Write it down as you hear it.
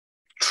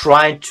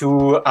try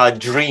to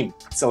dream.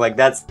 So like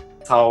that's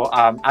how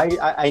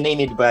I name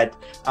it. But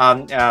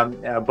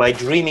by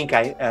dreaming,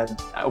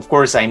 of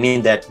course, I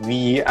mean that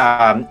we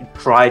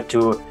try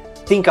to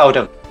think out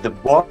of the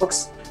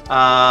box,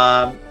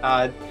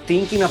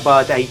 thinking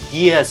about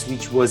ideas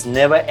which was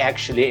never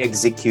actually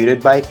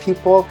executed by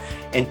people,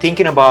 and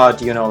thinking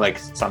about, like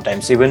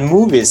sometimes even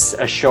movies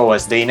show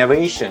us the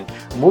innovation.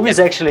 Movies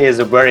actually is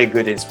a very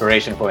good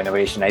inspiration for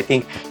innovation. I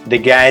think the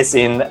guys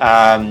in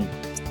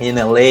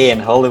LA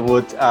and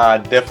Hollywood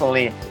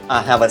definitely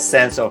have a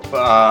sense of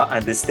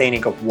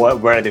understanding of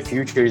where the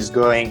future is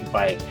going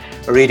by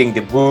reading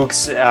the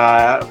books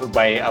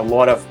by a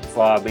lot of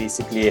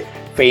basically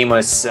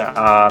famous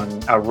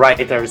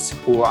writers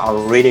who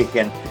already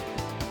can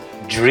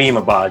dream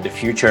about the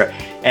future,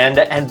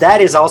 and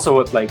that is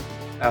also like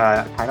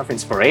kind of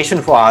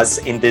inspiration for us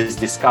in this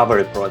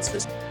discovery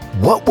process.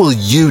 What will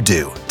you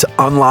do to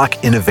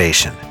unlock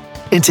innovation?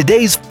 In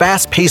today's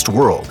fast-paced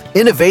world,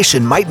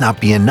 innovation might not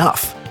be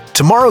enough.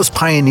 Tomorrow's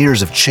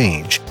pioneers of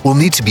change will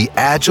need to be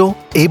agile,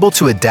 able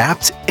to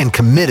adapt, and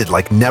committed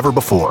like never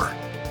before.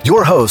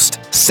 Your host,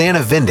 Sana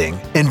Vinding,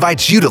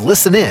 invites you to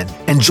listen in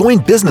and join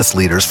business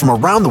leaders from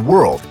around the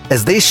world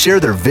as they share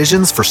their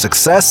visions for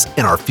success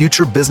in our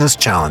future business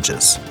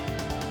challenges.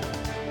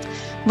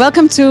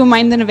 Welcome to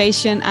Mind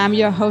Innovation. I'm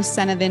your host,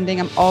 Sana Vinding.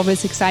 I'm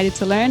always excited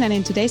to learn. And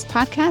in today's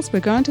podcast, we're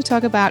going to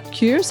talk about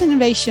curious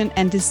innovation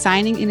and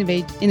designing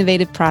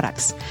innovative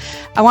products.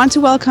 I want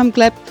to welcome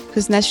Gleb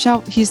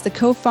Kuznetsov. He's the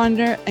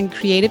co-founder and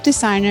creative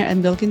designer at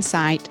Milk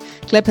Inside.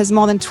 Gleb has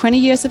more than 20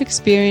 years of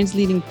experience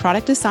leading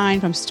product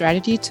design from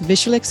strategy to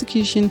visual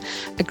execution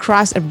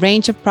across a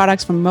range of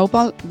products from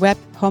mobile, web,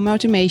 home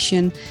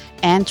automation,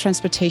 and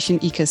transportation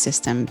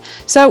ecosystem.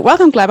 So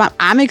welcome, Gleb.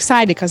 I'm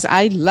excited because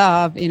I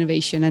love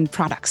innovation and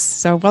products.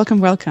 So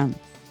welcome.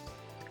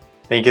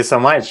 Thank you so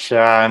much.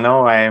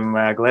 No,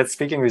 I'm glad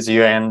speaking with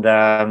you, and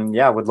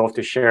would love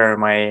to share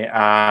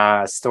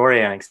my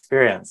story and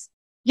experience.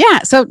 Yeah.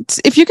 So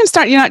if you can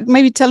start,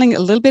 maybe telling a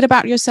little bit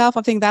about yourself,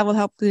 I think that will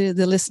help the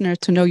listener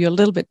to know you a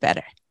little bit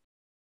better.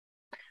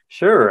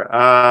 Sure.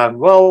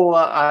 Well,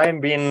 I've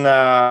been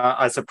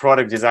as a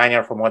product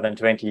designer for more than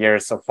 20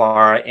 years so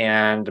far,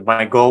 and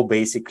my goal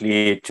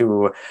basically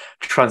to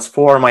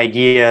transform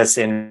ideas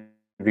and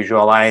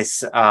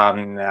visualize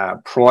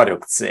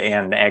products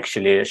and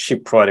actually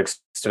ship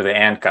products to the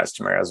end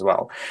customer as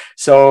well.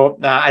 So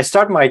I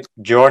start my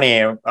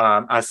journey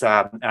as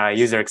a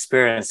user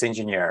experience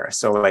engineer.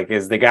 So like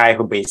is the guy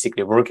who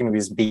basically working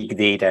with big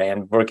data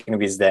and working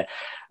with the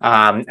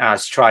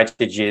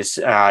strategies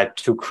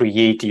to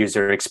create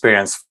user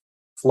experience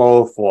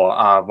flow for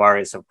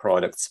various of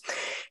products.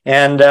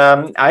 And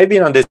I've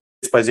been on this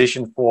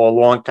position for a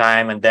long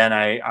time, and then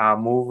I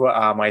move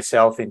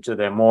myself into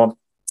the more,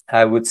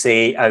 I would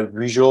say, a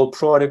visual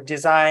product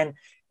design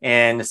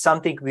and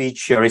something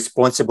which are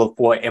responsible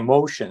for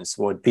emotions,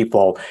 what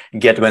people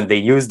get when they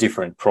use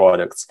different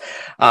products.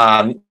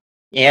 I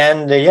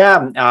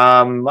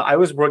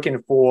was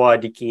working for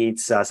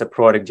decades as a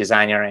product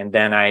designer, and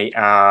then I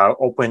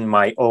opened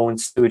my own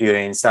studio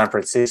in San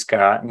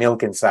Francisco,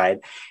 Milk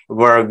Inside,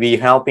 where we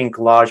helping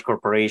large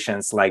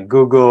corporations like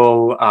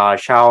Google,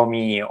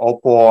 Xiaomi,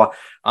 Oppo,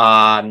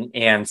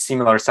 and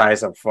similar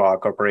size of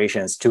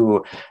corporations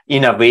to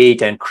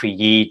innovate and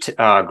create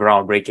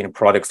groundbreaking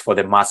products for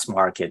the mass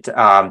market.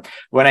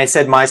 When I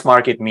said mass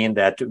market, mean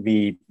that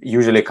we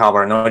usually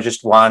cover not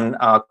just one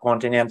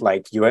continent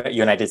like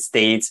United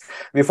States.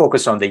 We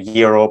focus on the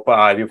Europe,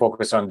 we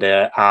focus on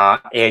the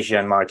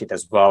Asian market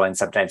as well, and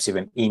sometimes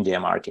even India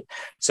market.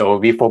 So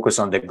we focus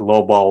on the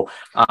global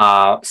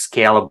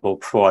scalable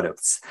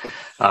products.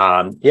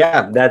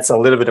 That's a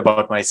little bit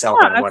about myself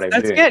and what I'm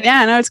doing. That's good.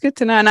 Yeah, no, it's good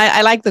to know. And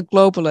I like the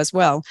global as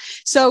well.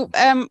 So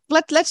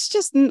let's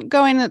just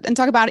go in and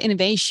talk about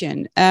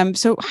innovation.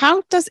 So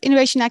how does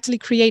innovation actually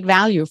create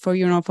value for,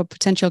 for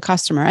potential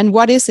customer? And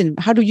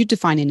how do you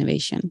define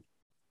innovation?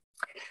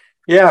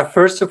 Yeah,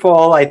 first of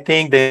all, I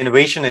think the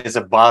innovation is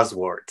a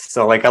buzzword.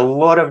 So like a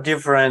lot of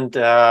different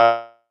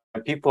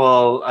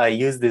people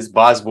use this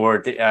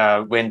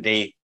buzzword when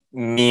they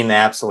mean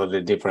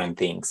absolutely different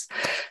things.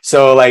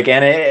 So like,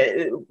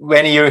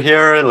 when you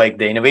hear like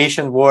the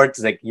innovation words,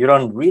 like you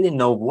don't really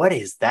know what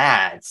is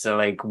that. So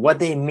like what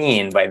they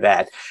mean by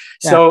that.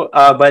 Yeah. So,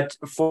 but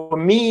for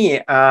me,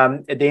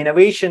 the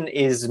innovation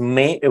is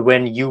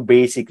when you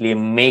basically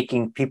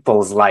making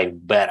people's life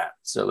better.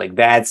 So like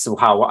that's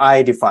how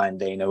I define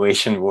the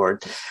innovation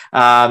word.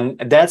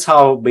 That's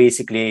how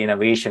basically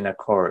innovation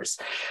occurs.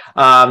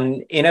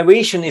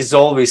 Innovation is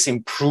always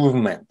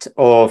improvement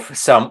of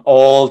some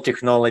old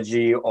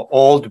technology or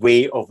old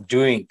way of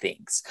doing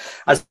things.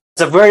 As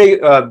a very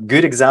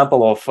good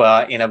example of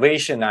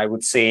innovation, I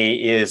would say,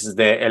 is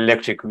the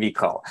electric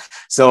vehicle.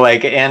 So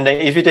like, and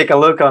if you take a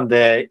look on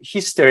the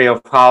history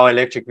of how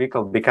electric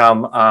vehicle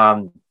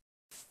become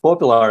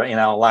popular in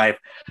our life,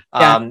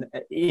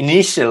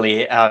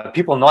 initially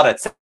people not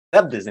accept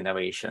this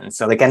innovation.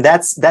 So like, and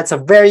that's a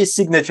very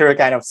signature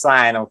kind of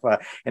sign of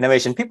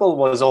innovation. People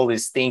was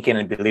always thinking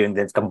and believing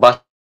that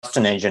combustion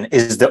engine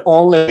is the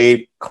only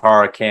way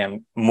car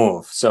can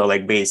move. So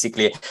like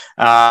basically,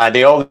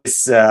 they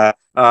always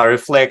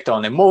reflect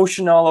on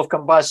emotional of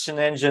combustion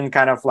engine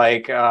kind of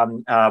like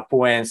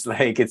points,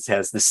 like it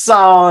has the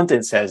sound,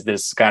 it has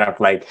this kind of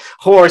like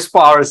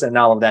horsepowers and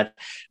all of that.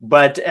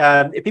 But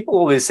people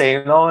always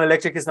say, no,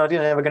 electric is not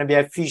never going to be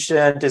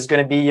efficient. It's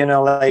going to be,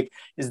 like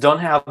it don't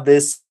have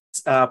this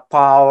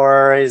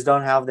power, is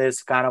don't have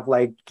this kind of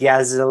like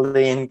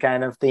gasoline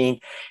kind of thing.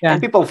 Yeah.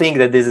 And people think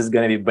that this is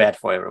going to be bad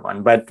for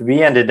everyone, but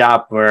we ended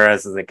up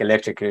whereas like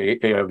electric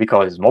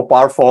because it's more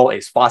powerful,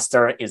 it's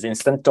faster, it's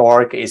instant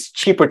torque, it's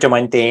cheaper to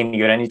maintain,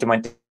 you don't need to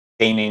maintain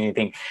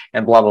anything,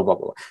 and blah blah blah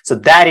blah. So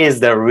that is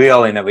the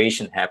real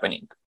innovation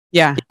happening.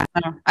 Yeah,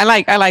 I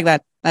like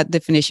that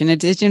definition.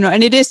 It is,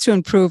 and it is to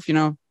improve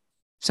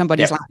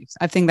somebody's lives.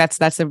 I think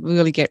that's a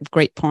really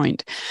great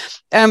point.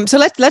 So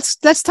let's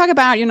talk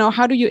about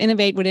how do you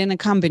innovate within a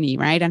company,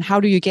 right? And how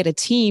do you get a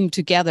team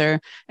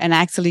together and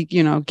actually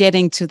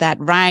getting to that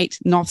right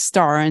North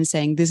Star and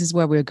saying this is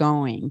where we're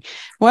going.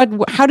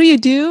 How do you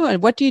do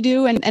and what do you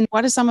do and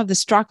what are some of the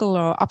struggle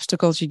or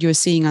obstacles you're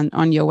seeing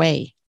on your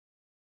way?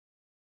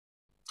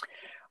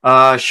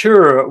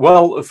 Sure.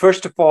 Well,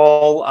 first of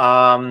all,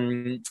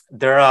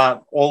 there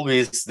are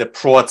always the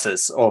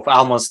process of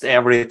almost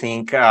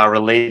everything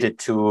related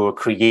to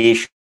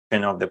creation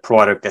of the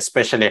product,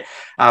 especially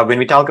when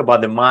we talk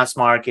about the mass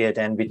market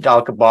and we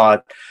talk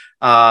about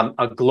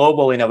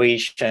global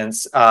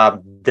innovations.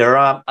 There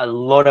are a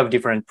lot of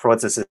different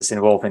processes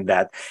involved in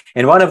that.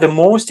 And one of the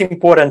most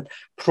important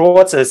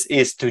process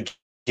is to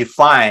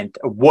define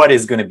what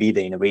is going to be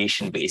the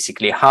innovation,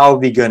 basically how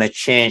we're going to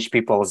change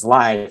people's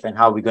life and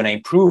how we're going to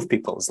improve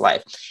people's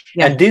life.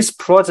 Yeah. And this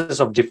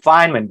process of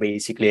definement,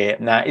 basically,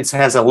 it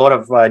has a lot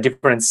of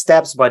different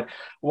steps, but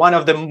one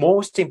of the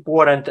most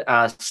important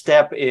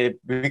step is,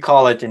 we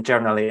call it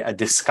internally a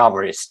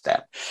discovery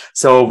step.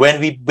 So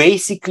when we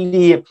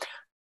basically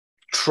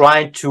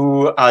try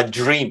to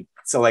dream,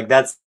 so like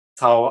that's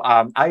how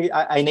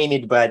I name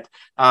it, but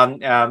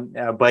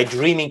by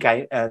dreaming,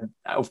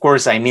 of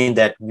course, I mean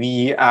that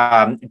we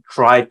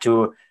try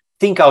to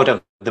think out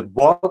of the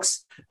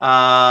box,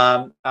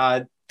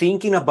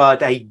 thinking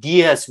about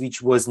ideas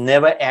which was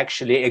never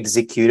actually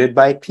executed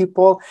by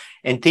people,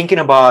 and thinking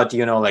about,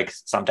 like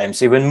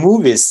sometimes even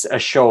movies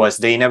show us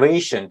the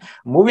innovation.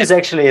 Movies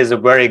actually is a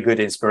very good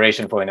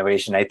inspiration for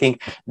innovation. I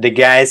think the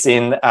guys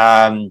in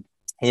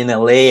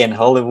LA and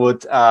Hollywood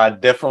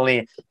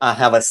definitely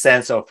have a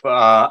sense of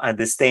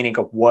understanding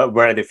of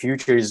where the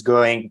future is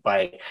going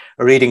by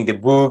reading the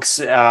books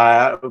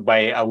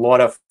by a lot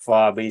of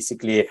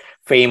basically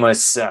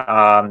famous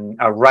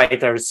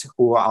writers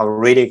who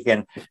already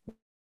can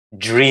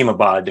dream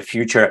about the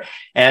future,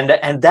 and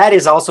that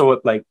is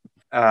also like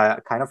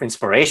kind of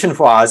inspiration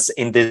for us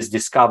in this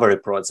discovery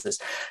process.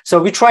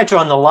 So we try to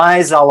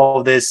analyze all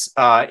of this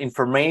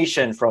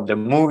information from the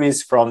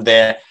movies, from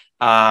the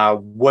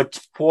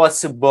what's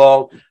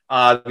possible.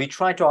 We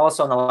try to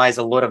also analyze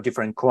a lot of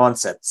different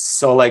concepts.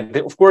 So like,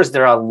 of course,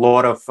 there are a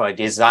lot of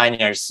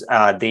designers,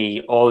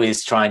 they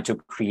always trying to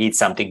create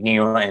something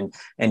new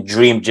and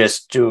dream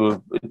just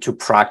to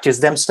practice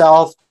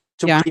themselves,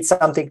 to create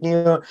something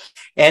new.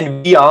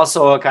 And we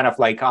also kind of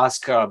like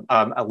ask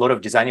a lot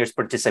of designers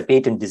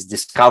participate in this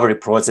discovery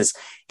process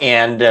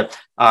and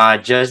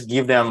just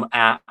give them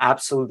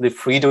absolutely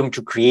freedom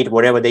to create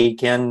whatever they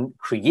can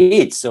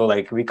create. So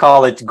like we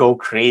call it "Go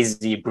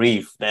Crazy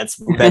Brief." That's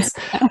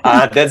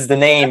the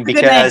name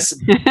because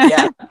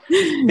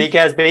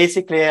because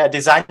basically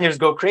designers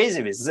go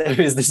crazy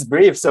with this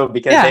brief. So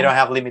because they don't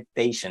have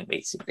limitation,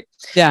 basically.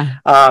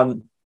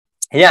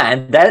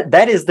 And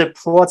that is the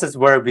process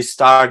where we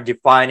start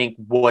defining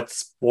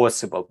what's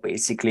possible,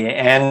 basically.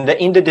 And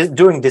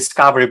during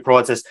discovery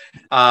process,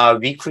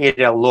 we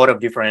created a lot of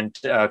different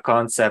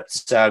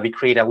concepts. We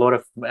create a lot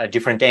of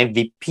different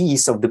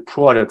MVPs of the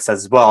products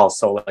as well.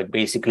 So like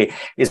basically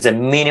it's a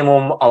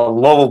minimum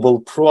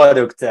lovable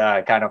product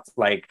kind of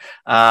like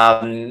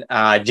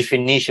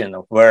definition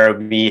of where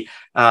we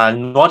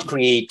not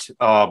create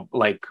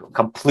like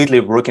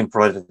completely working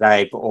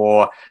prototype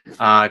or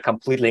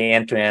completely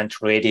end-to-end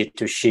ready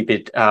to ship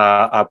it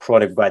a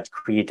product, but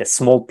create a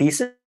small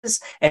pieces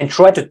and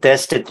try to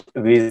test it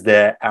with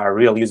the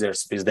real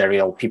users, with the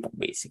real people,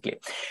 basically.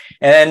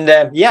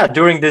 And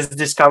during this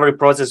discovery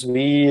process,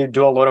 we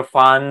do a lot of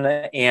fun.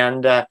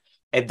 And at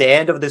the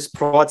end of this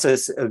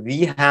process,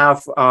 we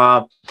have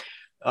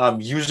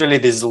usually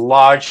this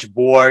large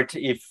board.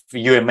 If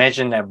you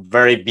imagine a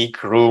very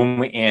big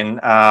room in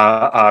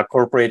a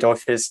corporate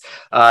office,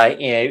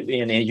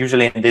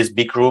 usually in this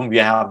big room, we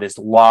have this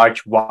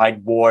large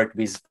whiteboard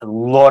with a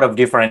lot of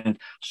different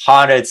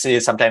hundreds,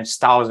 sometimes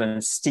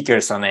thousands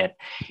stickers on it.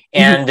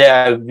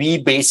 And we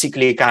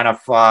basically kind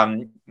of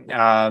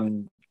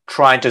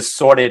trying to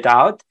sort it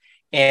out.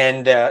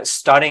 And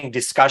starting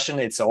discussion,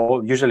 it's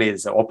usually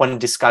open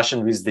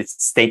discussion with the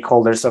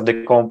stakeholders of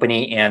the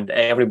company and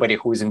everybody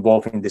who is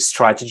involved in the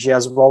strategy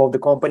as well of the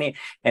company,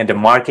 and the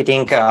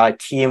marketing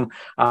team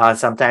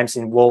sometimes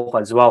involved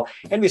as well.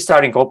 And we're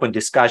starting open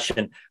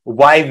discussion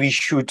why we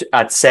should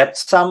accept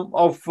some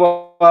of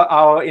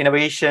our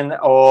innovation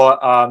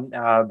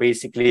or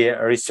basically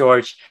a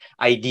research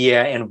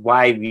idea and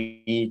why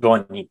we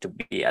don't need to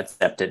be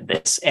accepted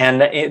this.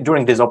 And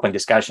during this open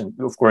discussion,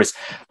 of course,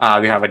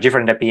 we have a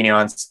different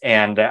opinions,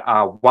 and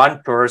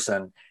one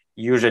person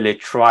usually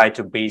try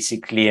to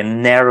basically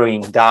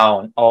narrowing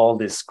down all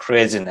this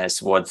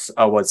craziness,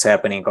 what's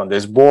happening on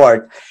this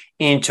board,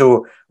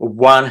 into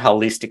one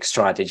holistic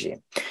strategy.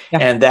 Yeah.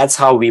 And that's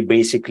how we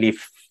basically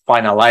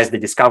finalize the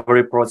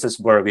discovery process,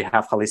 where we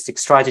have holistic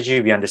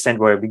strategy. We understand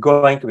where we're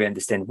going. We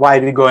understand why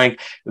we're going.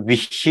 We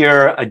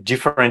hear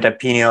different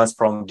opinions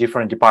from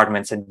different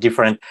departments and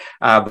different,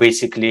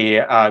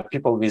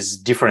 people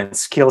with different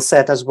skill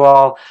set as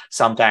well.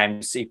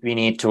 Sometimes if we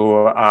need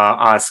to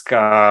ask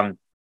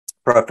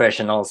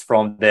professionals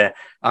from the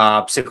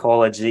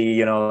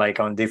psychology, like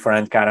on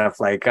different kind of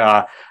like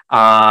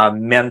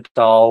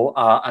mental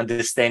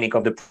understanding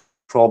of the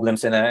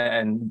problems,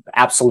 and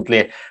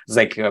absolutely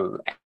like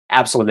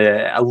absolutely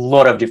a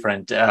lot of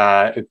different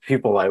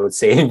people, I would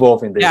say,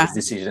 involved in this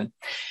decision.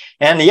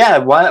 And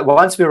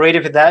once we're ready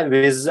for that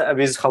with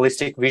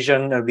holistic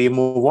vision, we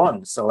move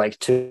on. So like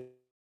to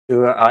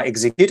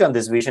execute on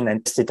this vision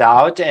and test it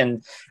out.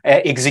 And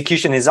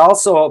execution is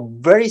also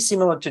very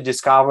similar to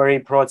discovery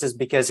process,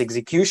 because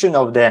execution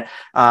of the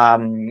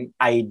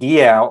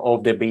idea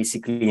of the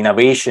basically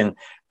innovation,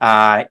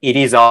 it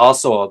is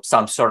also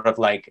some sort of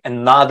like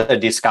another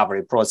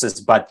discovery process,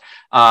 but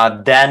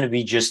then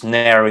we just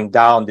narrowing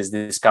down this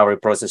discovery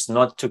process,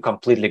 not to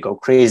completely go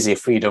crazy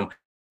freedom,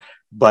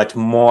 but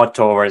more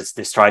towards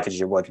the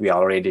strategy, what we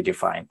already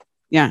defined.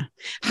 Yeah.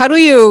 How do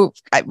you,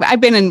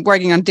 I've been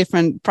working on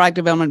different product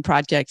development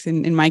projects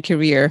in my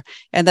career,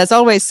 and there's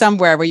always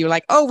somewhere where you're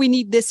like, oh, we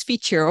need this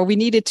feature, or we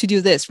needed to do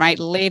this right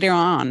later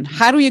on.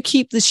 How do you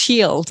keep the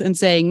shield and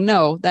saying,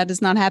 no, that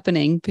is not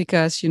happening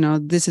because,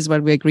 this is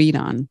what we agreed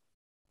on?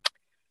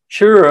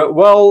 Sure.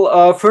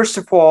 Well, first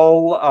of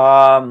all,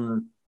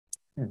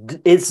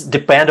 it's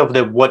depend of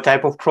what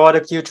type of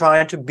product you're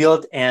trying to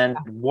build and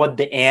what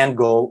the end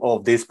goal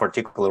of this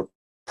particular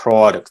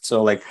product.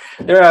 So like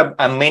there are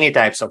many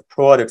types of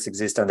products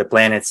exist on the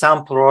planet.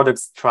 Some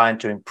products trying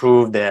to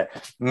improve the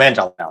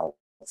mental health.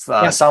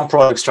 Some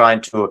products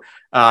trying to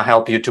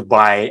help you to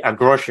buy a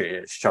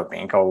grocery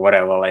shopping or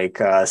whatever,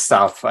 like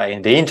stuff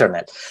in the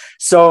internet.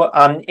 So,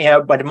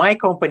 but my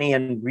company,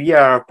 and we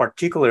are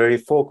particularly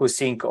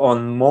focusing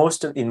on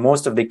in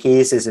most of the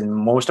cases, and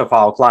most of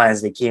our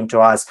clients, they came to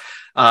us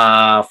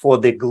for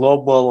the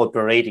global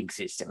operating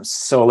systems.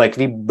 So like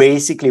we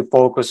basically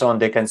focus on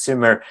the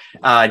consumer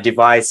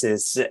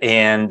devices,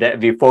 and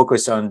we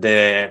focus on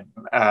the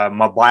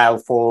mobile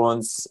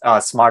phones,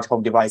 smart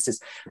home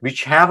devices,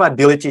 which have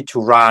ability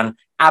to run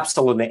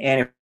absolutely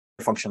any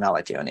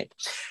functionality on it.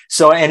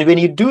 So, and when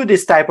you do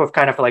this type of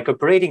kind of like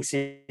operating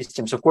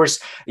systems, of course,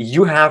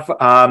 you have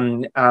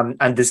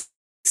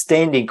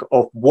understanding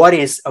of what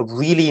is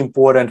really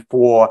important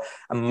for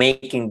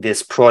making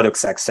this product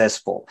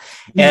successful.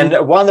 Mm-hmm.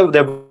 And one of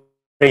the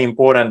very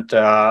important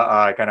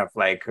kind of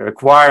like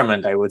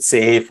requirement, I would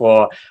say,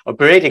 for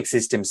operating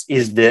systems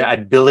is the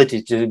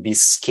ability to be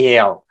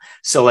scaled.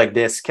 So like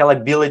the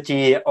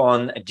scalability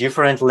on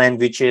different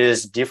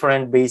languages,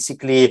 different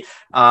basically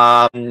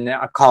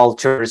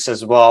cultures,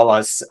 as well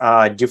as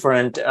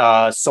different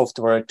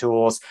software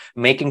tools,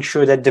 making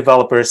sure that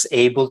developers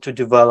able to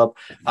develop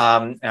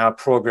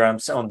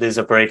programs on this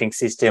operating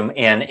system,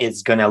 and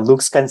it's gonna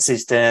look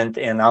consistent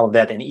and all of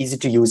that, and easy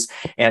to use,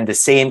 and the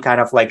same kind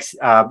of like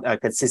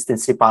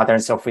consistency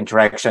patterns of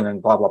interaction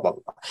and blah, blah, blah,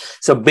 blah.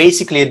 So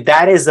basically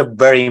that is a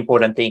very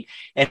important thing.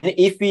 And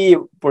if we,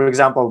 for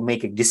example,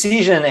 make a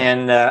decision and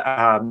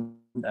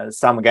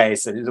some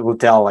guys will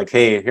tell like,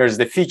 hey, here's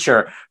the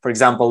feature. For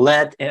example,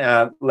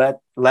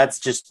 let's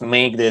just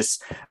make this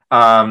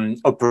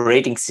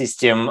operating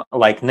system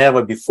like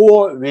never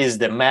before with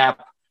the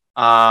map,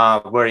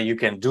 where you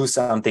can do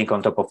something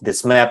on top of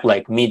this map,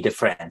 like meet the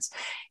friends.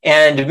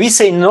 And we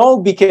say no,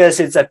 because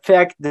it's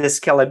affect the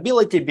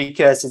scalability,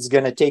 because it's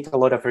going to take a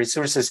lot of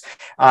resources.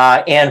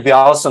 And we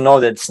also know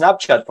that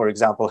Snapchat, for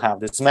example, have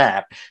this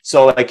map.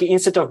 So like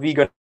instead of we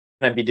going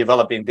to be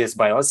developing this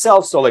by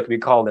ourselves, so like we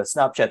call the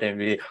Snapchat and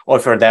we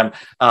offer them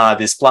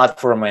this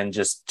platform and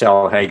just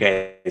tell, hey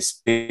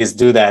guys, please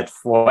do that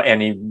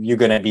and you're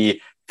going to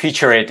be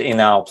feature it in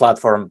our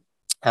platform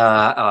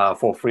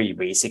for free,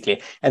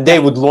 basically. And they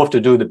would love to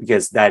do that,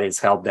 because that is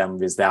help them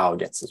with the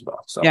audience as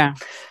well. So yeah,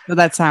 so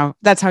that's how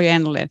you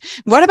handle it.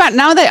 What about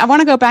now that I want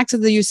to go back to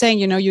you saying,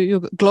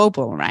 you're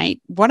global, right?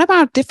 What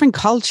about different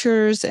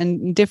cultures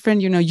and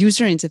different,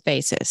 user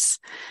interfaces?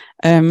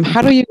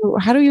 How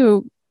do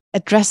you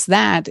address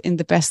that in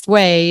the best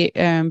way?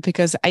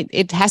 Because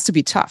it has to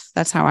be tough.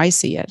 That's how I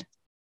see it.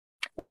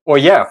 Well,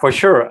 yeah, for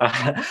sure.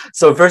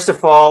 So first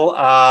of all,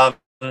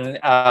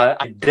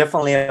 I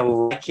definitely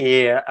like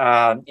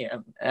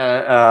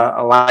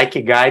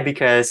a guy,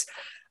 because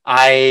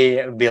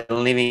I've been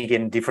living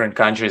in different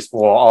countries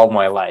for all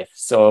my life.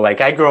 So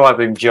like I grew up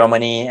in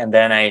Germany, and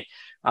then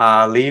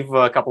I live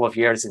a couple of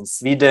years in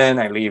Sweden.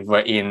 I live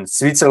in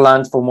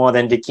Switzerland for more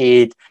than a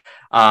decade.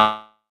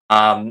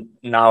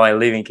 now I'm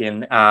living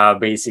in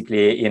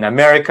basically in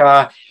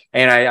America,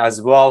 and I as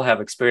well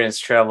have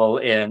experienced travel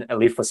in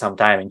live for some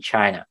time in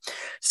China.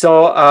 So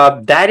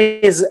that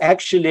is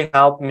actually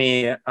helped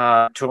me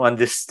to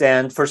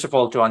understand, first of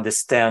all, to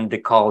understand the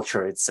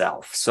culture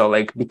itself. So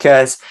like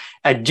because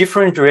a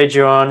different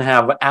region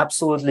have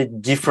absolutely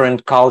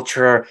different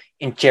culture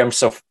in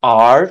terms of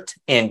art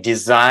and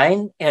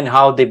design and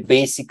how they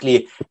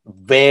basically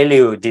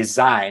value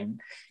design.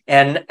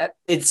 And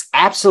it's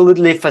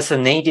absolutely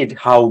fascinating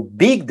how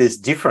big this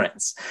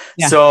difference.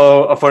 Yeah.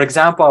 So, for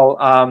example,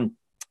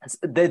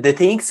 the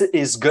things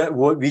is good,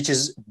 which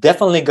is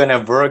definitely going to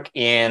work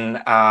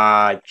in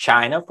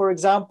China, for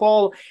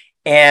example,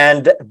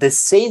 and the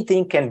same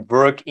thing can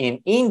work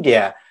in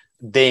India.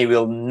 They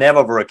will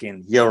never work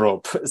in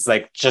Europe. It's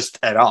like just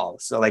at all.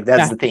 So like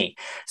that's the thing.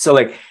 So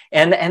like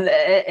and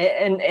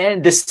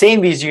the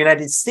same with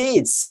United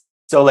States.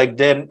 So like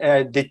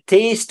the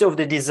taste of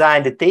the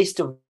design, the taste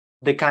of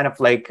the kind of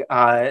like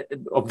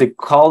of the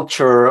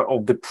culture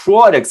of the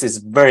products is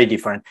very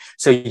different.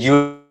 So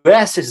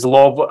US is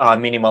love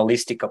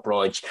minimalistic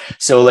approach.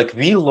 So like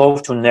we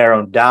love to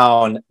narrow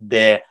down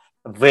the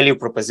value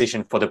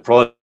proposition for the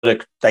product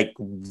like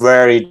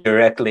very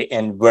directly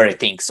and very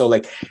things. So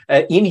like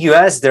in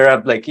US there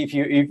are like if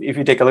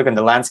you take a look at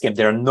the landscape,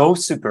 there are no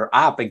super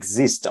app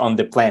exist on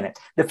the planet.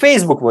 The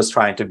Facebook was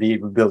trying to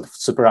build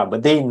super app,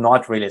 but they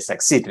not really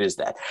succeed with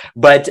that.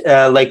 But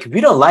like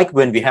we don't like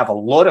when we have a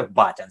lot of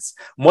buttons.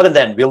 More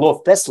than we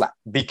love Tesla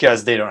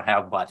because they don't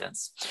have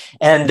buttons.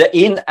 And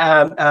in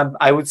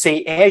I would say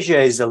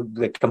Asia is a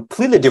like,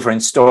 completely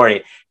different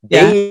story.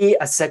 They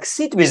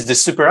succeed with the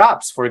super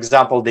apps. For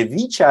example, the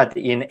WeChat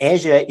in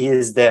Asia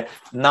is the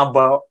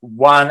number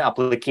one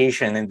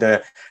application in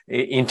the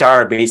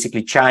entire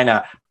basically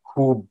China,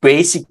 who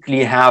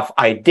basically have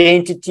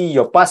identity,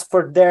 your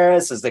passport there.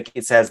 So it's like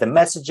it says the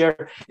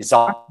messenger, it's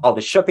all the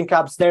shopping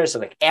apps there. So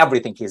like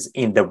everything is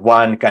in the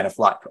one kind of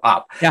like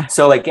app. Yeah.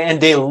 So like,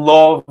 and they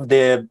love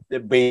the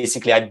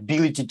basically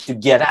ability to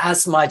get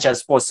as much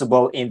as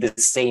possible in the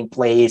same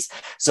place.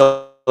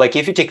 So like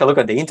if you take a look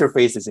at the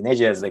interfaces in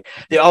Asia, it's like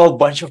they're all a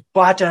bunch of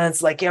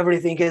buttons, like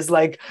everything is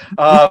like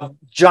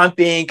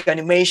jumping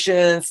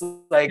animations,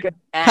 like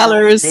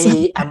colors.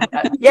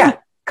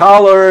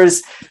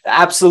 Colors,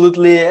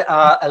 absolutely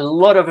a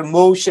lot of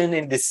emotion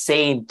in the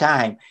same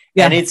time.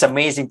 And it's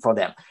amazing for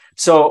them.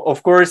 So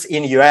of course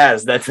in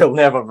US that will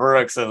never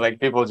work. So like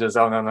people just,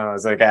 oh no.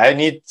 It's like I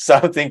need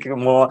something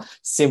more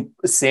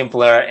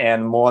simpler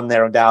and more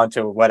narrowed down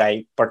to what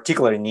I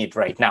particularly need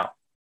right now.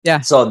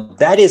 Yeah. So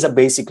that is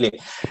basically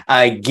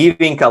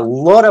giving a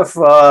lot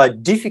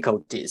of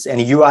difficulties,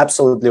 and you're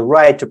absolutely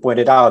right to point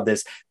it out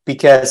this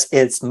because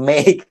it's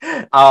make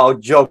our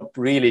job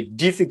really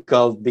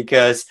difficult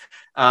because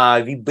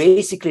we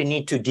basically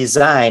need to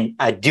design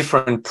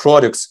different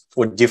products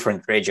for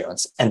different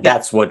regions, and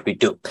that's what we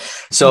do.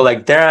 So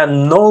like there are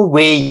no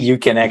way you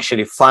can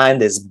actually find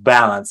this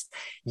balance.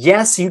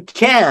 Yes, you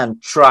can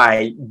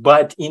try,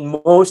 but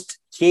in most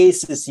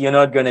cases you're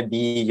not going to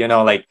be, you're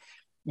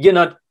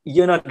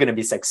not going to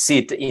be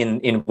succeed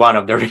in one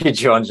of the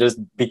regions just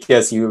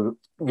because you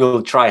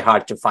will try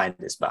hard to find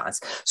this balance.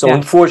 So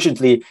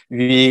unfortunately,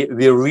 we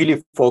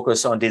really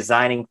focus on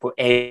designing for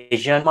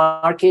Asian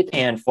market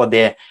and for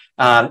the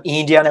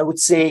Indian, I would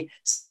say,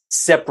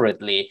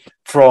 separately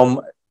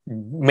from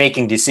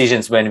making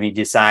decisions when we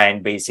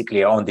design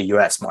basically on the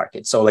US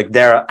market. So like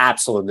there are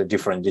absolutely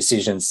different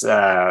decisions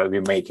we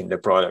make in the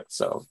product.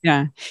 So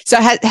so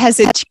has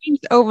it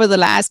changed over the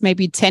last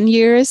maybe 10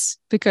 years?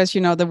 Because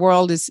the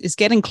world is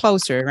getting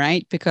closer,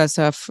 right? Because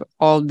of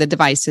all the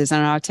devices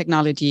and our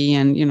technology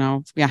and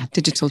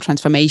digital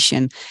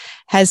transformation.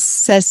 Has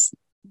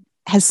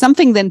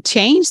something then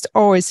changed,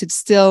 or is it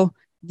still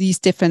these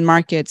different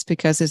markets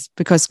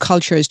because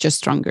culture is just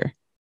stronger?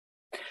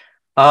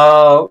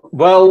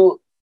 Well,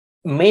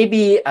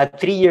 maybe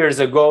 3 years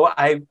ago,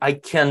 I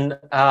can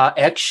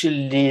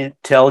actually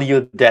tell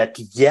you that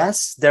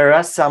yes, there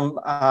are some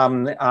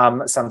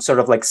sort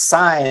of like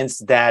signs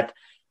that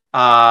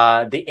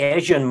the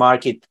Asian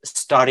market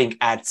starting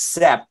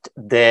accept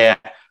the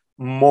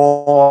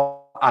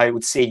more, I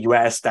would say,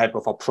 US type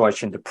of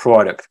approach in the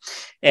product,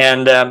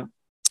 and there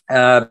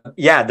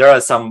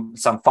are some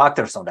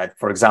factors on that.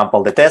 For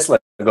example, the Tesla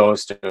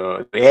goes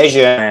to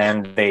Asia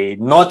and they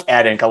not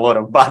adding a lot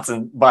of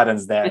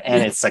buttons there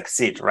and it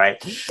succeeds, right?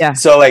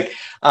 So like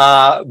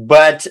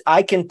but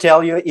I can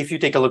tell you, if you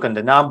take a look on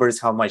the numbers,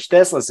 how much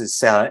Tesla is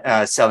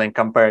selling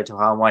compared to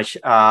how much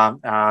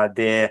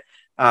the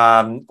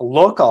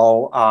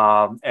local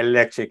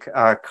electric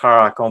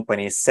car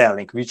company is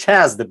selling, which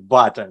has the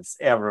buttons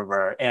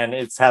everywhere and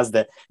it has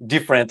the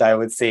different, I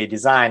would say,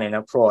 design and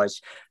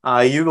approach.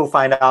 You will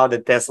find out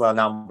that Tesla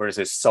numbers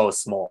is so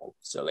small.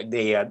 So like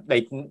they are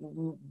like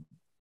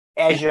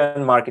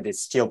Asian market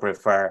is still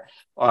prefer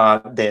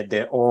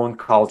their own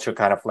culture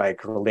kind of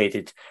like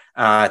related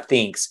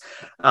things.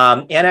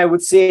 And I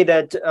would say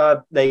that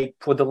like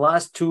for the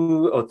last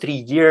 2 or 3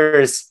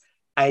 years,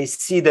 I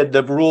see that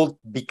the rule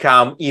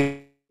become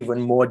even even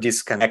more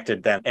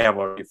disconnected than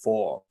ever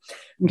before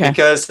Okay.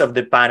 because of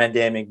the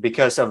pandemic,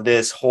 because of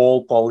this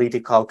whole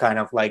political kind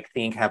of like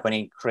thing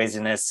happening,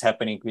 craziness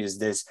happening with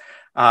this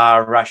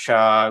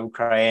Russia,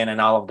 Ukraine,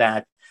 and all of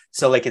that.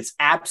 So like it's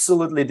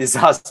absolutely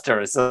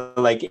disastrous. So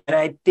like, and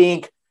I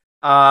think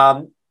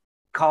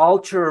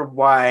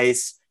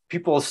culture-wise,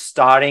 people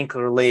starting to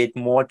relate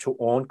more to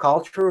own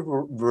culture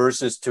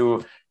versus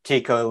to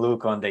take a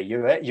look on the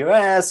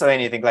US or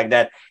anything like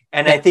that.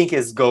 And I think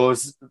it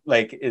goes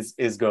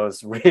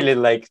really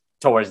like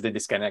towards the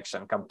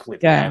disconnection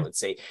completely, I would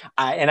say.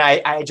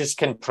 I just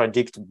can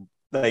predict,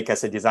 like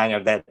as a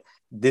designer, that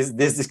this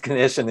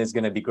disconnection is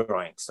going to be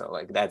growing. So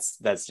like that's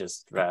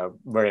just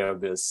very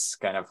obvious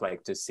kind of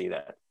like to see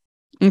that.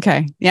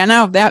 Okay. Yeah,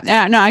 no,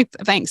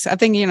 thanks. I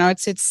think,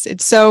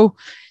 it's so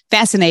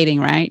fascinating,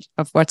 right?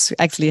 Of what's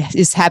actually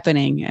is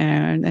happening.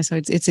 So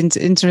it's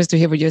interesting to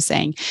hear what you're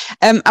saying.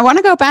 I want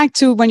to go back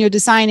to when you're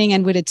designing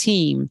and with a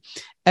team.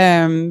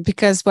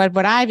 Because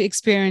what I've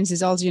experienced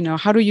is also,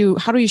 how do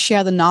you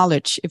share the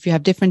knowledge if you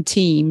have different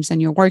teams and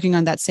you're working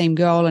on that same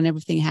goal and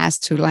everything has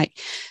to like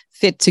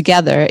fit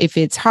together? If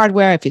it's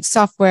hardware, if it's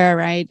software,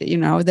 right?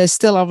 There's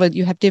still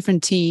you have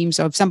different teams,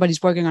 or if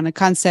somebody's working on a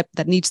concept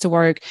that needs to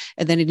work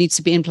and then it needs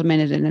to be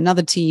implemented in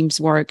another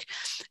team's work.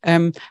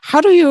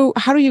 How do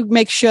you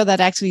make sure that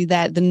actually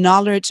that the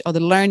knowledge or the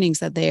learnings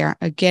that they are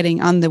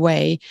getting on the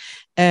way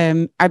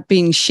are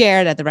being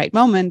shared at the right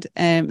moment,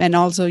 and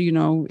also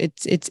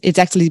it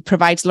actually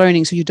provides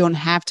learning, so you don't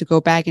have to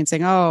go back and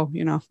saying, oh,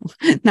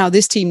 now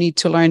this team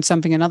needs to learn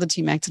something another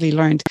team actually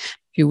learned a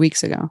few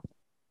weeks ago.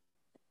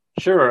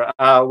 Sure.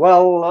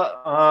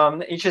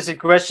 Interesting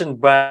question,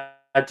 but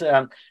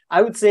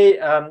I would say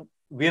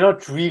we're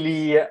not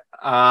really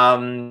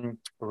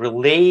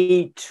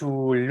relate to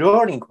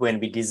learning when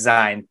we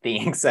design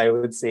things, I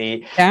would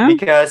say,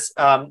 because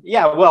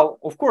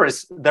of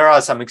course there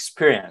are some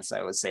experience,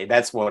 I would say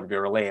that's what we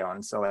rely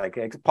on. So like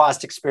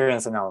past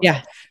experience and all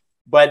that.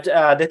 But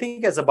the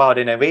thing is about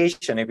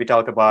innovation, if we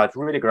talk about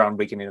really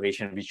groundbreaking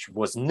innovation, which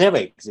was never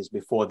exist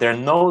before, there's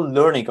no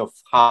learning of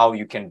how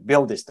you can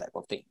build this type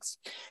of things.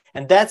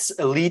 And that's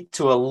lead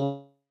to a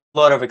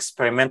lot of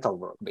experimental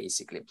work,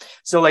 basically.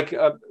 So like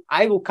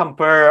I will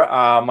compare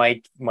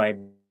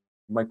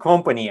my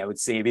company, I would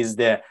say, with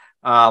the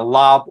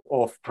lab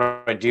of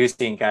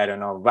producing,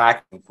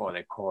 vacuum for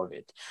the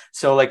COVID.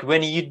 So like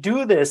when you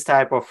do this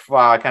type of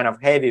kind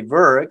of heavy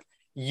work,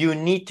 you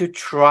need to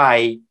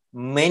try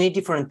many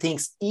different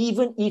things,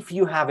 even if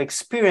you have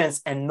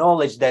experience and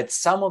knowledge that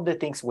some of the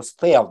things was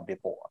failed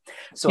before.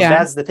 So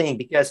that's the thing,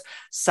 because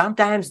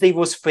sometimes they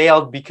was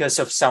failed because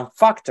of some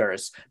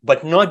factors,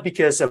 but not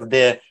because of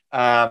the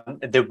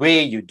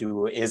way you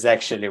do is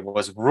actually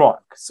was wrong.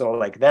 So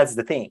like that's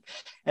the thing.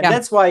 And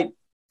that's why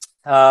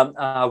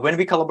when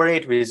we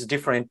collaborate with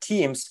different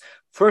teams,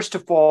 first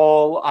of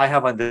all, I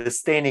have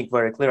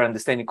very clear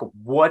understanding of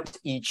what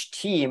each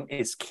team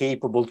is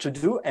capable to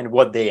do and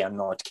what they are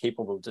not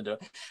capable to do.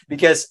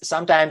 Because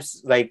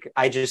sometimes, like,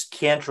 I just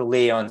can't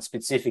rely on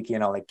specific,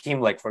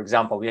 team. Like, for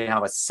example, we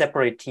have a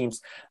separate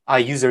teams, a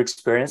user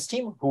experience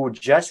team who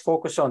just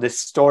focus on the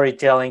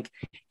storytelling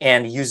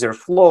and user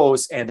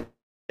flows and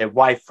the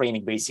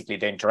wireframing, basically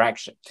the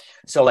interaction.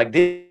 So like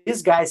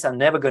these guys are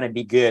never going to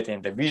be good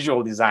in the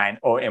visual design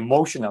or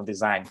emotional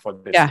design for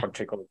this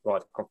particular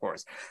product, of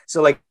course.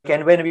 So like,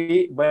 and when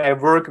I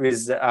work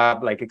with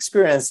like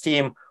experienced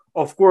team,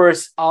 of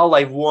course, all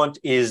I want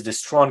is the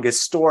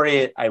strongest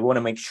story. I want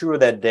to make sure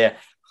that the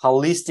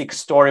holistic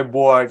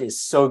storyboard is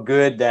so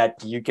good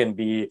that you can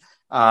be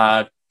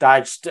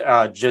touched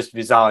just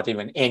without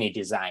even any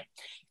design.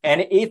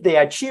 And if they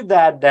achieve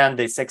that, then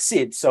they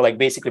succeed. So like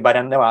basically, but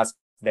I never ask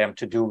them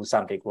to do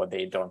something what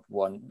they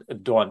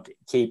don't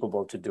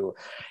capable to do.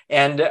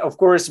 And of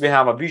course, we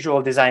have a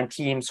visual design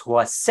teams who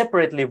are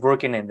separately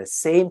working in the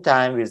same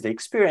time with the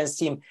experienced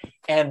team,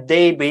 and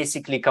they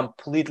basically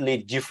completely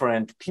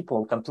different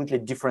people, completely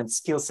different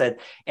skill set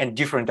and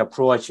different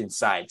approach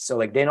inside. So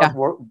like they don't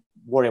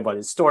worry about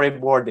the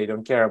storyboard, they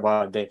don't care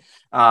about the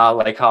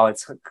like how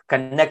it's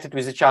connected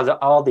with each other.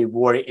 All they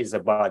worry is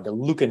about the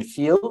look and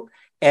feel,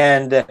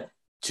 and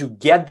to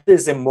get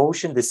this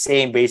emotion, the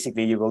same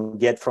basically you will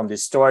get from the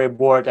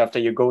storyboard after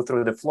you go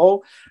through the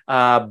flow,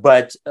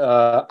 but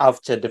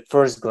after the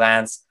first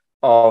glance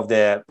of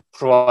the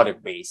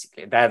product,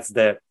 basically. That's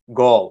the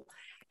goal.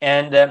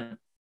 And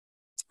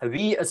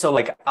so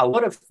like a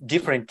lot of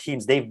different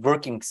teams, they're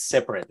working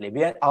separately.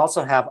 We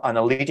also have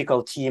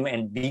analytical team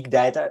and big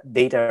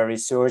data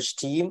research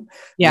team,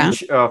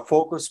 which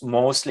focus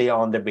mostly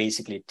on the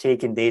basically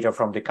taking data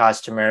from the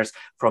customers,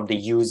 from the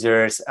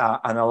users,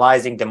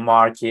 analyzing the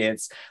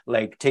markets,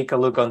 like take a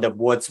look on the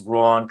what's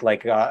wrong,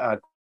 like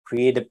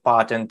create a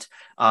patent,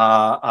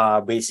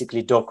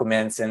 basically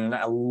documents, and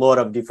a lot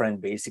of different,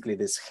 basically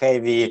this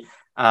heavy,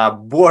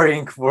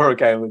 boring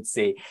work, I would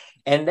say.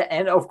 And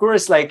of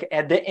course, like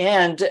at the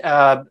end,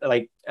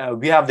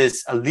 we have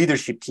this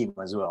leadership team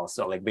as well.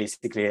 So like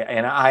basically,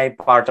 and I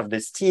part of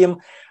this team,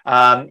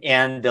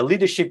 and the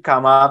leadership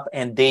come up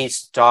and they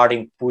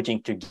starting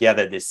putting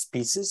together these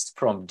pieces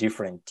from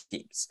different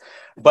teams.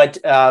 But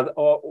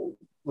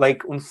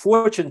like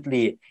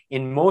unfortunately,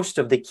 in most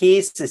of the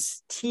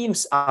cases,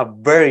 teams are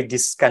very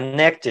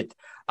disconnected.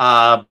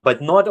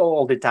 But not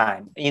all the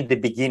time in the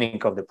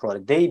beginning of the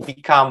product. They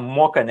become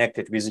more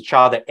connected with each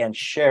other and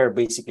share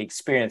basically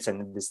experience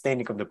and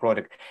understanding of the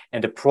product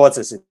and the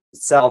process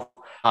itself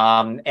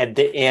at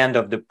the end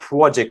of the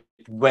project,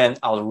 when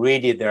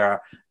already there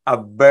are a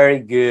very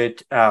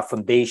good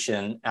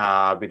foundation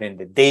within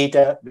the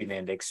data,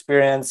 within the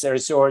experience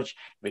research,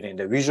 within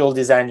the visual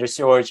design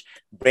research,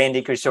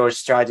 branding research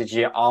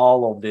strategy,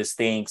 all of these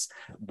things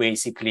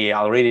basically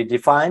already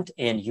defined,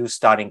 and you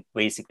starting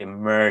basically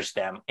merge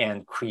them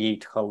and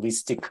create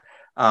holistic,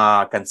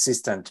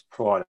 consistent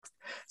product.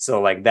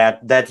 So like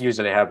that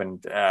usually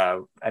happened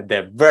at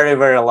the very,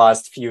 very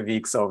last few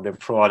weeks of the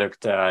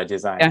product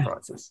design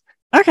process.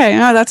 Okay,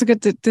 no, that's a good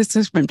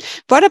description.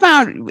 What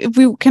about if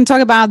we can talk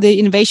about the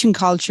innovation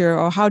culture,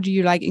 or how do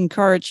you like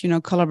encourage,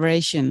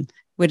 collaboration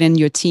within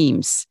your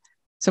teams?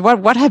 So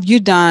what have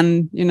you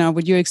done,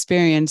 with your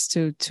experience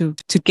to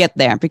get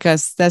there?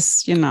 Because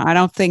that's, I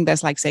don't think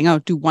that's like saying, oh,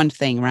 do one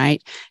thing,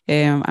 right?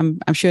 I'm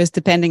sure it's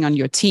depending on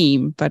your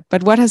team, but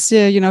what has,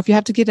 if you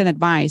have to give an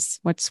advice,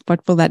 what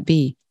will that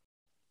be?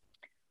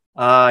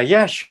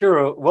 Yeah,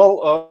 sure.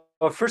 Well,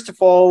 first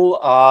of all,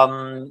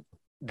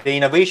 the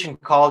innovation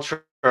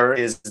culture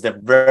is the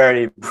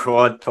very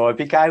broad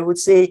topic, I would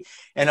say,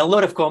 and a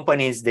lot of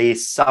companies, they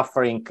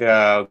suffering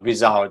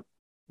without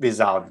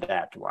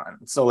that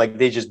one. So like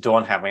they just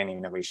don't have any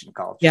innovation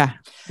culture. Yeah,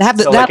 they have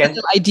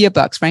the idea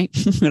box, right?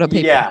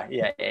 Yeah.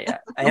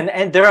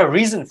 And there are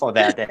reasons for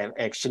that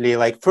actually.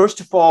 Like first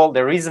of all,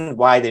 the reason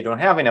why they don't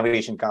have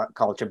innovation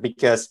culture,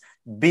 because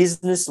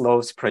business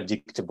loves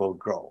predictable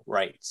growth,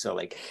 right? So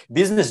like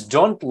business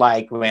don't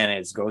like when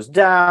it goes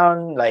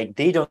down, like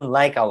they don't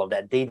like all of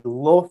that. They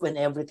love when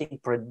everything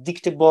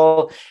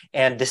predictable,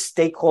 and the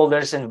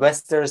stakeholders,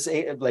 investors,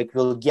 like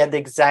will get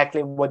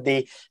exactly what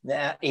they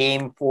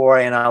aim for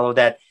and all of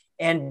that.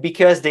 And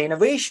because the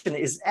innovation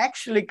is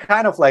actually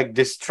kind of like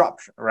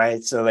disruption,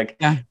 right? So like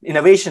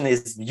innovation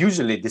is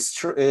usually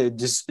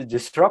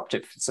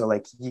disruptive. So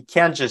like you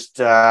can't just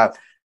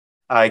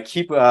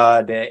keep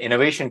the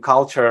innovation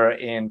culture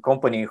in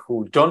company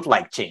who don't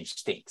like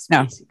change things.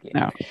 Basically.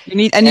 No. You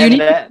need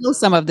to know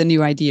some of the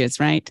new ideas,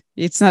 right?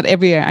 It's not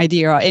every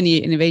idea or any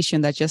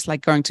innovation that's just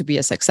like going to be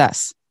a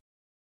success.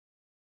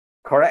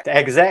 Correct.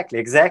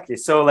 Exactly.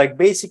 So like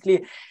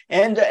basically,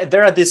 and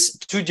there are these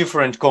two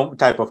different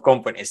type of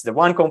companies. The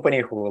one company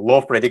who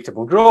love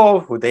predictable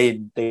growth, who they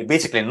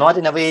basically not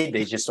innovate,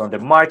 they just on the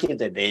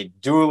market, and they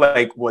do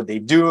like what they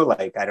do,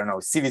 like, I don't know,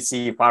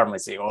 CVC,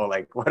 pharmacy, or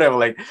like whatever,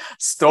 like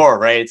store,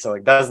 right? So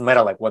it doesn't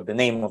matter like what the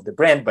name of the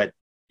brand, but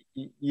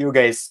you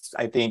guys,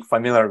 I think,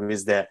 familiar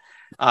with the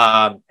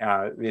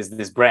with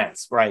these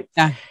brands, right?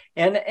 Yeah.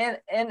 And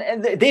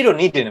they don't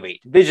need to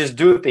innovate. They just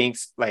do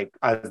things like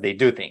as they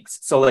do things.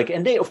 So like,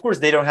 and they, of course,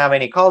 they don't have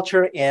any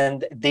culture,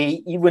 and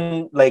they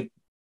even like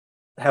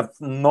have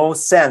no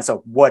sense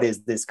of what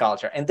is this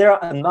culture. And there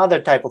are another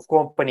type of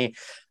company,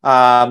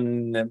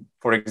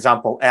 for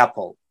example,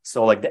 Apple.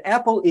 So like the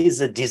Apple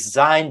is a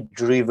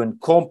design-driven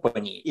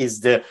company,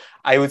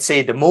 I would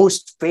say, the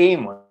most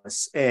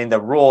famous in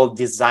the world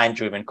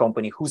design-driven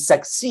company who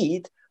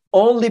succeed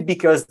only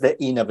because the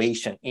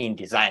innovation in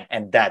design,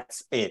 and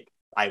that's it,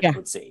 I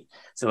would say.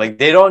 So like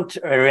they don't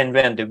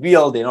reinvent the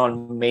wheel, they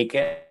don't make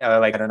it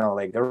like, I don't know,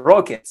 like the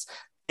rockets.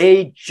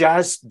 They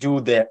just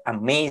do the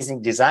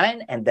amazing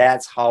design, and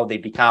that's how they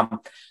become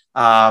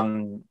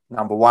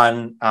number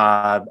one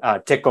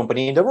tech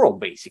company in the world,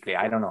 basically.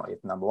 I don't know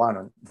if number one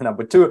or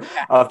number two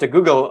after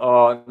Google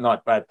or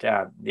not, but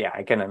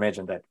I can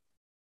imagine that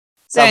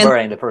somewhere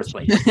in the first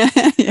place.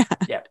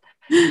 Yeah.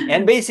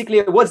 And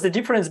basically, what's the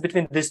difference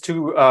between these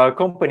two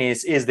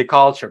companies is the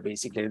culture,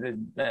 basically.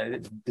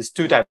 These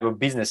two types of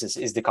businesses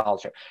is the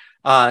culture.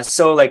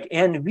 So like,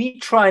 and we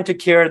trying to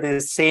carry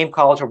the same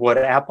culture what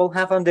Apple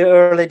have on the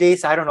early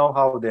days. I don't know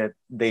how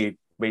they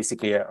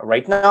basically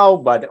right now,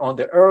 but on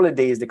the early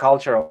days, the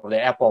culture of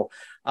the Apple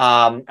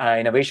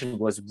innovation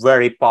was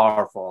very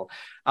powerful.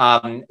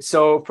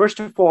 So first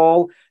of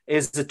all,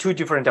 is the two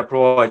different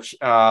approach.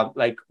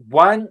 Like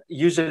one,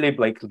 usually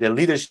like the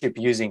leadership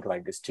using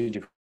like these two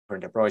different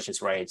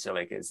approaches, right? So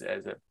like as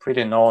a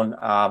pretty known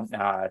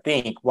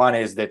thing. One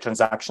is the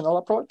transactional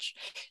approach,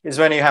 is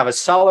when you have a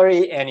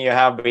salary and you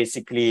have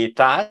basically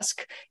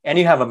task, and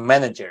you have a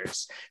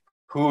managers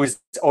who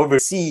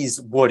oversees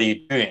what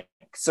you're doing.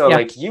 So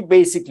like you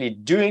basically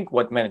doing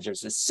what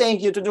managers are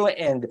saying you to do,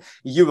 and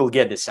you will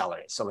get the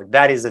salary. So like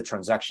that is a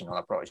transactional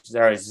approach.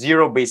 There is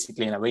zero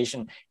basically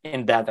innovation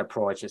in that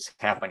approach is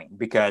happening,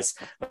 because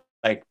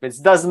like it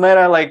doesn't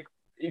matter like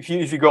if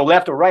you go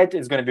left or right,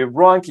 it's going to be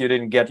wrong. You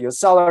didn't get your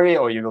salary,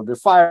 or you will be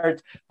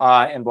fired,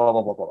 and blah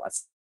blah blah blah.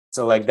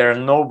 So like there are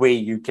no way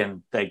you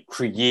can like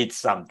create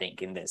something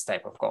in this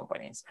type of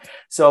companies.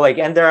 So like,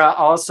 and there are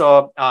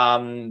also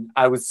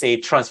I would say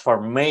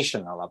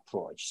transformational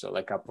approach. So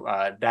like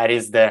that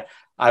is the,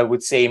 I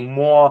would say,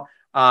 more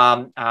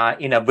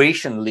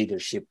innovation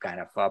leadership kind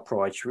of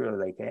approach,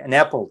 like an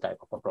Apple type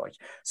of approach.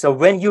 So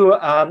when you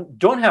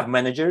don't have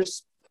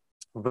managers,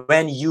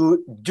 when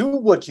you do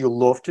what you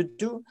love to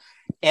do,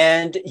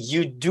 and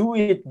you do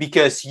it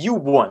because you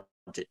wanted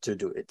to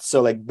do it.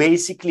 So like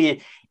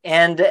basically,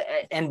 and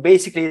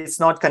basically it's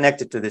not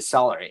connected to the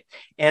salary.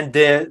 And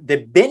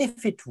the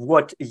benefit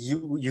what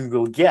you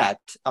will get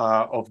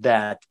of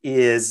that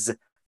is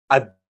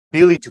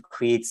ability to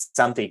create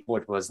something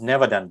what was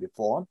never done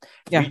before,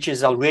 which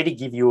is already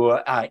give you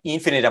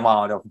infinite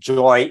amount of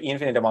joy,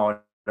 infinite amount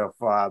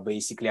of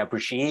basically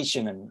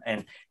appreciation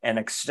and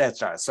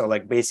etc. So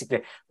like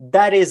basically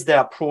that is the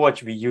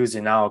approach we use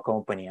in our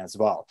company as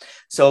well.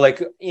 So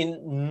like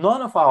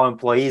none of our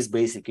employees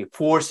basically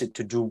force it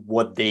to do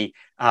what they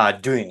are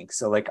doing.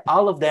 So like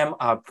all of them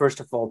are first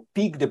of all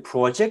pick the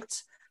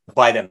projects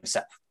by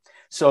themselves.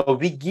 So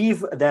we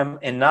give them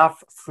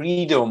enough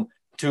freedom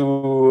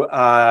to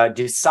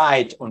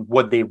decide on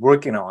what they're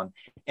working on,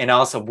 and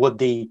also what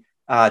they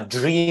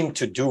dream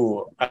to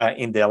do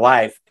in their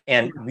life.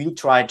 And we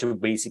try to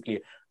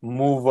basically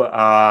move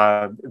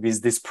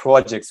with these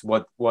projects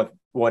what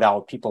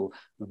our people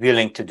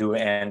willing to do,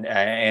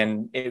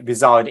 and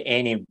without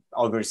any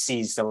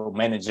overseas or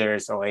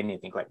managers or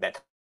anything like that.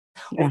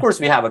 Of course,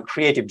 we have a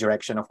creative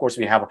direction. Of course,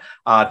 we have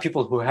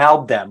people who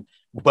help them,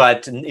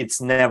 but it's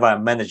never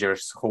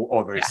managers who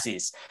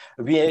oversees.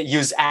 We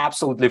use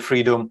absolutely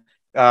freedom.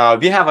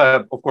 We have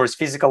of course,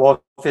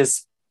 physical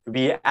office.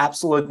 We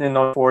absolutely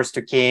not forced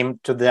to came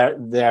to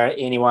there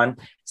anyone.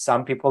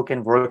 Some people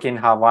can work in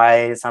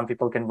Hawaii. Some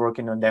people can work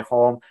in their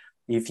home.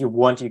 If you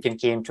want, you can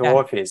came to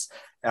office.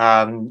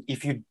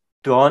 If you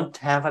don't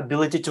have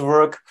ability to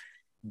work,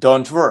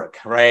 don't work,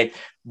 right?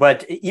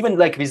 But even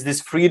like with this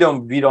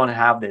freedom, we don't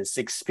have this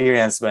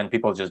experience when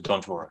people just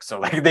don't work. So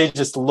like they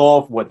just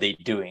love what they're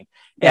doing.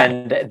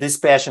 And this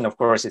passion, of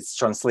course, it's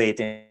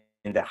translating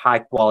in the high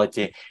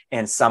quality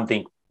and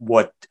something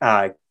what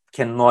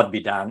cannot be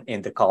done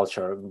in the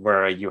culture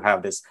where you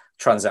have this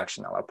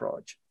transactional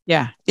approach.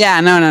 No.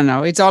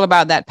 It's all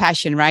about that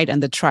passion, right?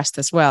 And the trust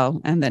as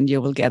well. And then you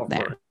will get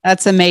there.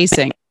 That's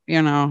amazing.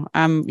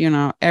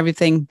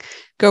 Everything,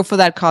 go for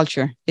that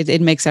culture.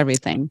 It makes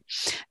everything.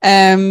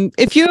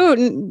 If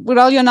you, with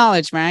all your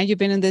knowledge, right, you've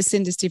been in this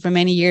industry for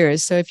many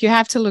years. So if you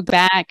have to look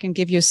back and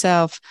give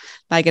yourself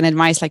like an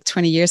advice like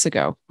 20 years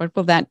ago, what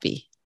will that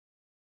be?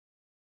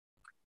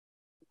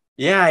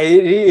 Yeah,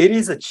 it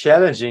is a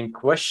challenging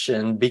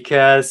question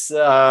because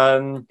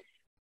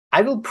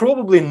I will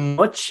probably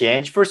not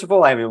change. First of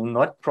all, I will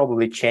not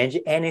probably change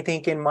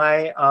anything in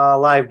my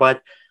life,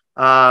 but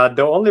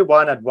the only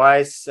one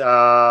advice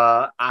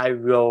I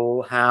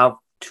will have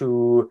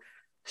to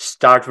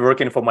start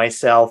working for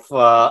myself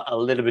a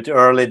little bit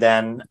early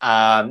than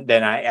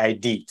I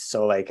did.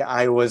 So like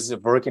I was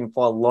working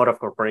for a lot of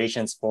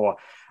corporations for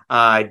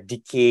a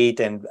decade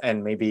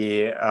and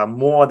maybe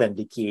more than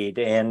decade.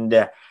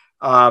 And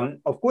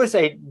of course,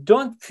 I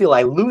don't feel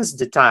I lose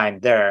the time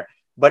there.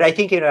 But I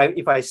think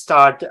if I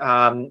start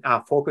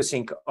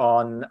focusing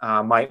on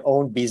my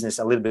own business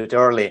a little bit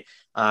early,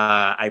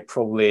 I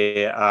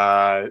probably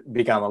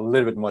become a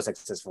little bit more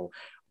successful.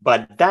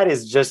 But that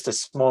is just a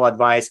small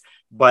advice.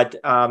 But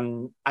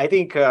I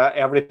think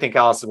everything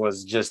else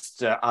was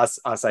just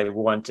as I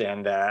want,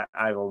 and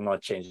I will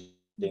not change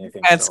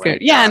anything. That's good.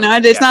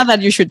 It's not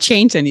that you should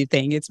change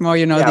anything. It's more,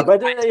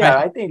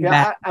 I think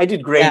I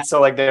did great. So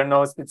like there are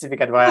no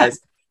specific advice.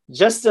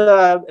 Just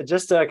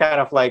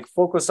kind of like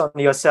focus on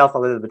yourself a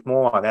little bit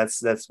more.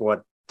 That's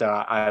what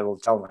I will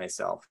tell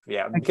myself.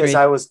 Because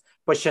I was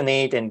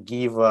passionate and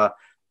give a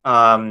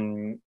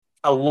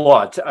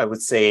lot, I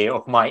would say,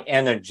 of my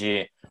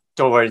energy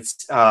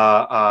towards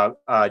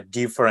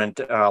different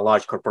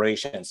large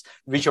corporations,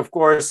 which of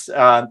course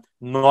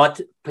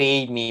not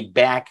paid me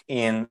back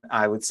in,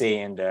 I would say,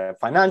 in the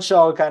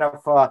financial kind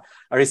of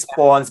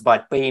response,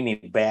 but pay me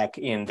back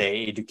in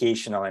the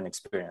educational and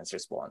experience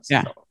response.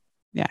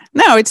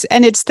 No,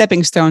 it's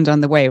stepping stones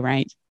on the way,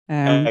 right?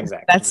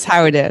 Exactly. That's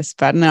how it is.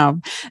 But no.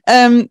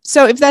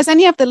 So if there's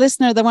any of the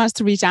listener that wants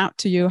to reach out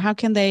to you, how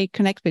can they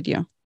connect with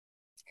you?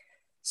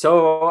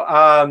 So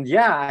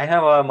I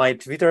have my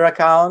Twitter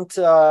account.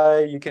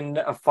 You can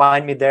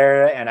find me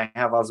there, and I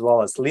have as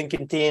well as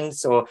LinkedIn.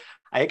 So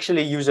I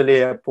actually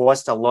usually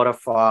post a lot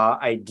of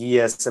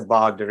ideas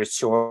about the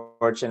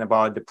research and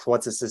about the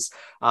processes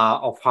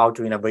of how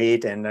to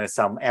innovate, and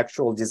some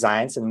actual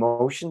designs and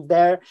motion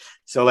there.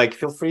 So like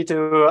feel free to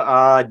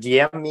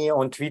DM me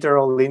on Twitter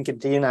or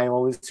LinkedIn. I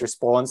always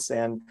respond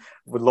and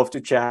would love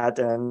to chat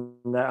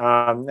and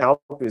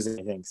help with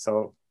anything.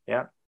 So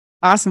yeah.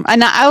 Awesome.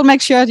 And I'll make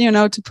sure,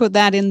 to put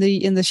that in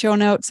the show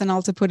notes and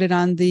also put it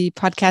on the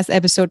podcast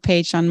episode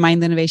page on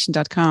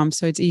mindinnovation.com.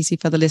 So it's easy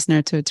for the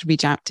listener to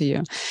reach out to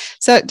you.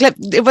 So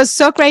it was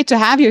so great to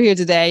have you here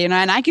today, and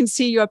I can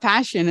see your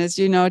passion is,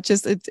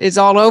 it's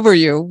all over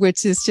you,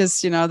 which is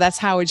just, that's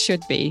how it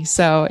should be.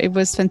 So it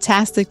was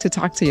fantastic to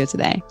talk to you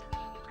today.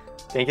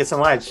 Thank you so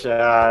much.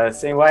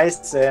 Same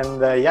wise.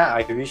 And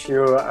I wish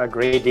you a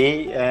great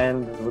day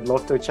and would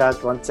love to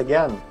chat once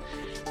again.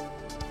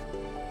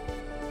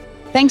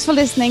 Thanks for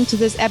listening to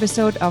this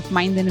episode of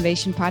Mind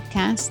Innovation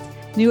Podcast.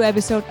 New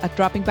episodes are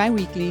dropping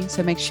bi-weekly,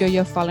 so make sure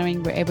you're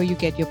following wherever you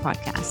get your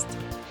podcast.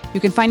 You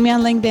can find me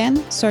on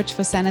LinkedIn, search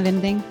for Sanna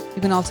Winding.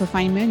 You can also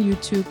find me on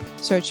YouTube,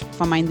 search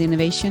for Mind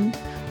Innovation,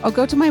 or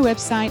go to my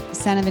website,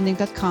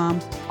 sannawinding.com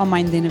or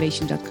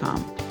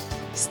mindinnovation.com.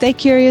 Stay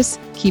curious,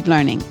 keep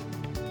learning.